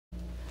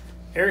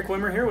Eric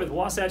Wimmer here with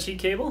Wasatch Heat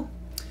Cable.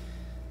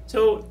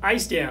 So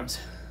ice dams,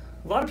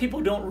 a lot of people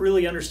don't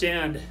really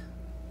understand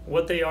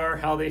what they are,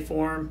 how they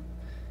form,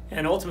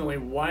 and ultimately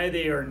why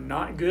they are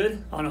not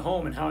good on a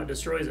home and how it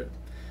destroys it.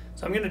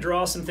 So I'm going to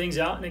draw some things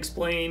out and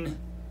explain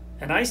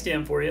an ice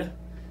dam for you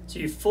so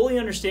you fully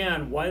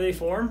understand why they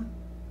form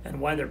and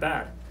why they're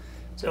bad.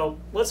 So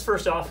let's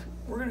first off,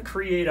 we're going to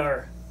create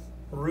our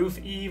roof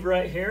eave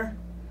right here.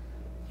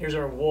 Here's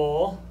our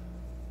wall,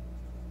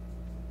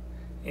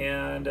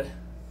 and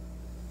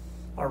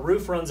our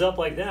roof runs up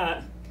like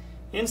that.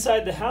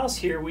 Inside the house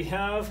here we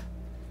have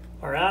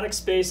our attic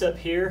space up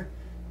here,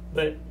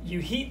 but you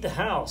heat the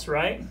house,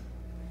 right?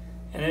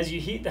 And as you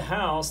heat the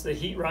house, the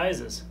heat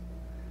rises.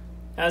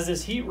 As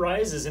this heat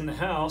rises in the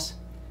house,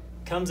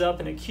 it comes up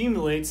and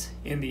accumulates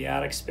in the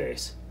attic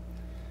space.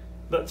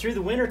 But through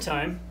the winter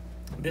time,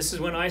 this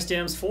is when ice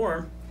dams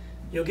form,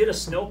 you'll get a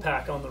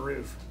snowpack on the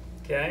roof,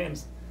 okay?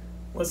 And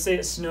let's say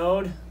it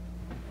snowed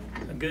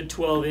a good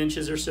 12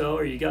 inches or so,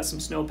 or you got some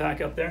snowpack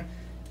up there,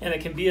 and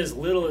it can be as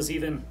little as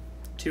even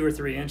 2 or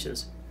 3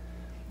 inches.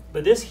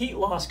 But this heat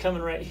loss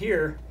coming right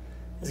here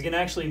is going to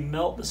actually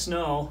melt the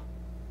snow,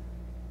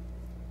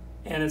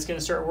 and it's going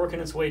to start working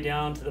its way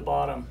down to the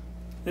bottom.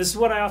 This is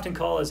what I often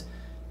call as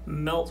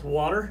melt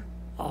water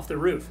off the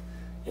roof.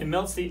 It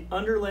melts the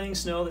underlaying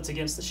snow that's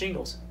against the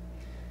shingles.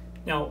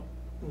 Now,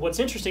 what's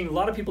interesting, a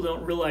lot of people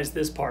don't realize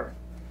this part.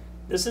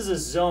 This is a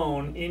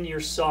zone in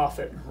your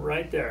soffit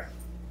right there.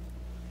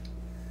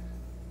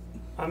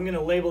 I'm going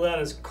to label that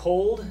as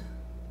cold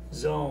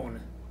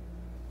zone.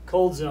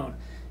 Cold zone.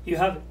 You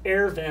have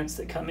air vents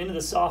that come into the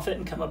soffit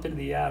and come up into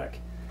the attic.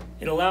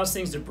 It allows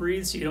things to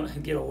breathe so you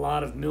don't get a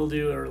lot of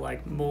mildew or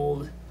like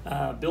mold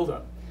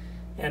buildup.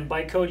 And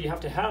by code you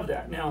have to have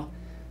that. Now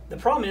the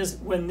problem is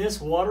when this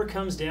water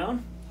comes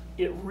down,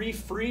 it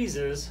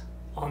refreezes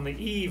on the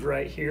eave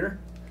right here,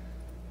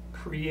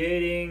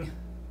 creating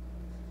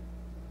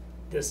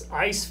this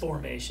ice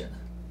formation.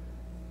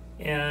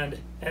 And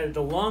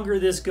the longer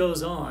this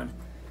goes on,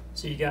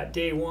 so you got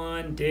day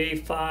 1, day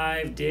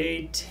 5,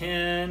 day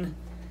 10,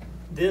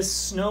 this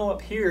snow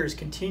up here is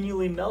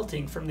continually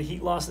melting from the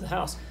heat loss of the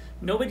house.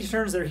 Nobody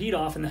turns their heat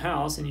off in the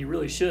house, and you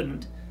really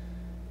shouldn't.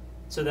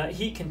 So that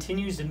heat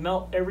continues to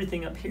melt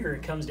everything up here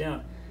and comes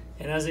down.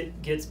 And as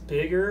it gets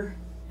bigger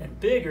and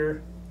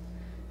bigger,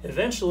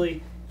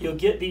 eventually you'll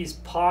get these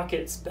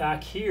pockets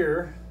back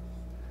here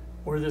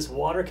where this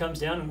water comes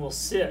down and will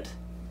sit.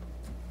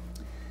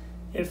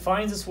 It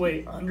finds its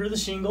way under the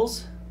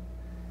shingles,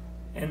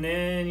 and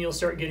then you'll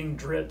start getting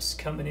drips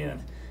coming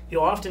in.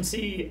 You'll often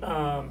see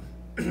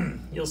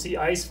you'll see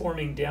ice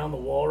forming down the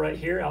wall right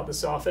here, out the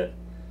soffit.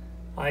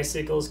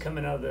 Icicles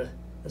coming out of the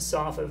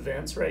soffit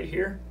vents right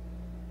here.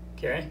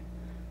 Okay,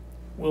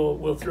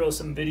 we'll throw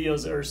some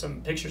videos or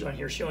some pictures on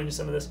here showing you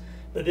some of this.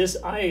 But this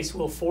ice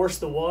will force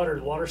the water.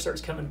 The water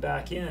starts coming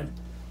back in,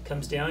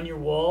 comes down your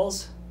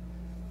walls.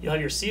 You'll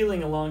have your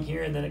ceiling along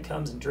here, and then it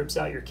comes and drips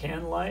out your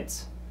can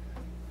lights,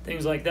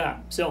 things like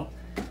that. So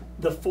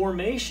the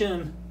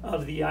formation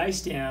of the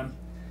ice dam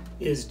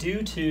is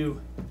due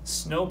to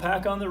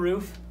snowpack on the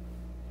roof,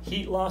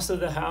 heat loss of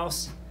the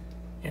house,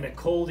 and a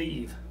cold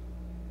eave.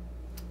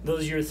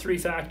 Those are your 3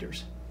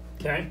 factors,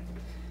 okay?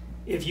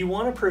 If you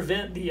want to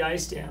prevent the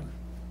ice dam,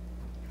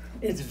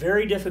 it's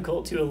very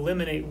difficult to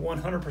eliminate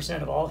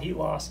 100% of all heat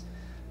loss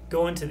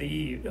going to the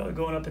eave,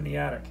 going up in the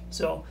attic.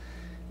 So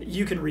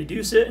you can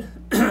reduce it.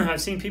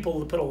 I've seen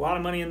people put a lot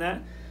of money in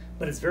that,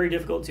 but it's very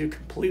difficult to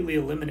completely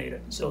eliminate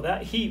it. So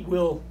that heat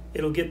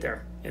it'll get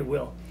there. It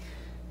will.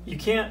 You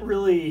can't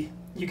really,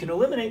 you can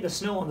eliminate the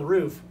snow on the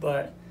roof,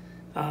 but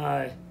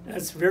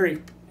that's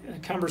very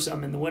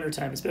cumbersome in the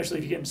wintertime, especially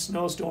if you get a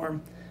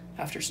snowstorm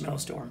after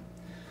snowstorm.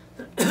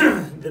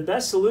 The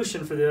best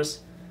solution for this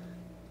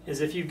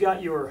is if you've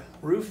got your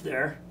roof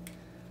there,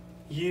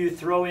 you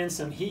throw in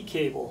some heat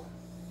cable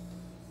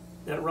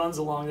that runs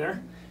along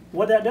there.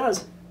 What that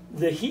does,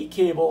 the heat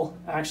cable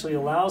actually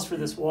allows for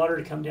this water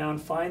to come down,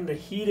 find the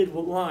heated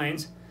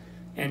lines,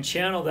 and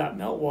channel that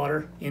melt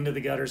water into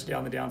the gutters,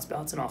 down the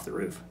downspouts, and off the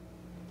roof.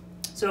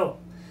 So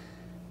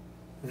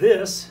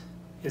this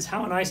is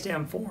how an ice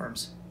dam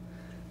forms.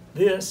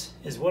 This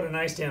is what an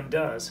ice dam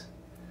does.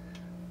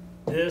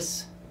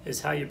 This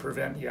is how you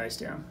prevent the ice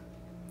dam.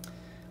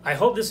 I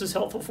hope this was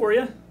helpful for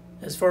you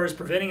as far as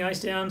preventing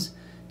ice dams,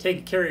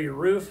 taking care of your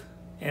roof,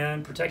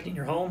 and protecting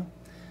your home.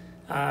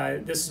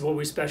 This is what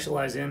we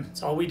specialize in.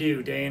 It's all we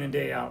do day in and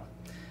day out.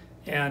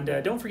 And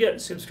don't forget to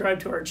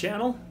subscribe to our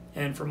channel,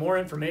 and for more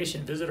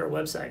information, visit our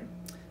website.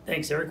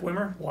 Thanks, Eric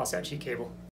Wimmer, Wasatch Heat Cable.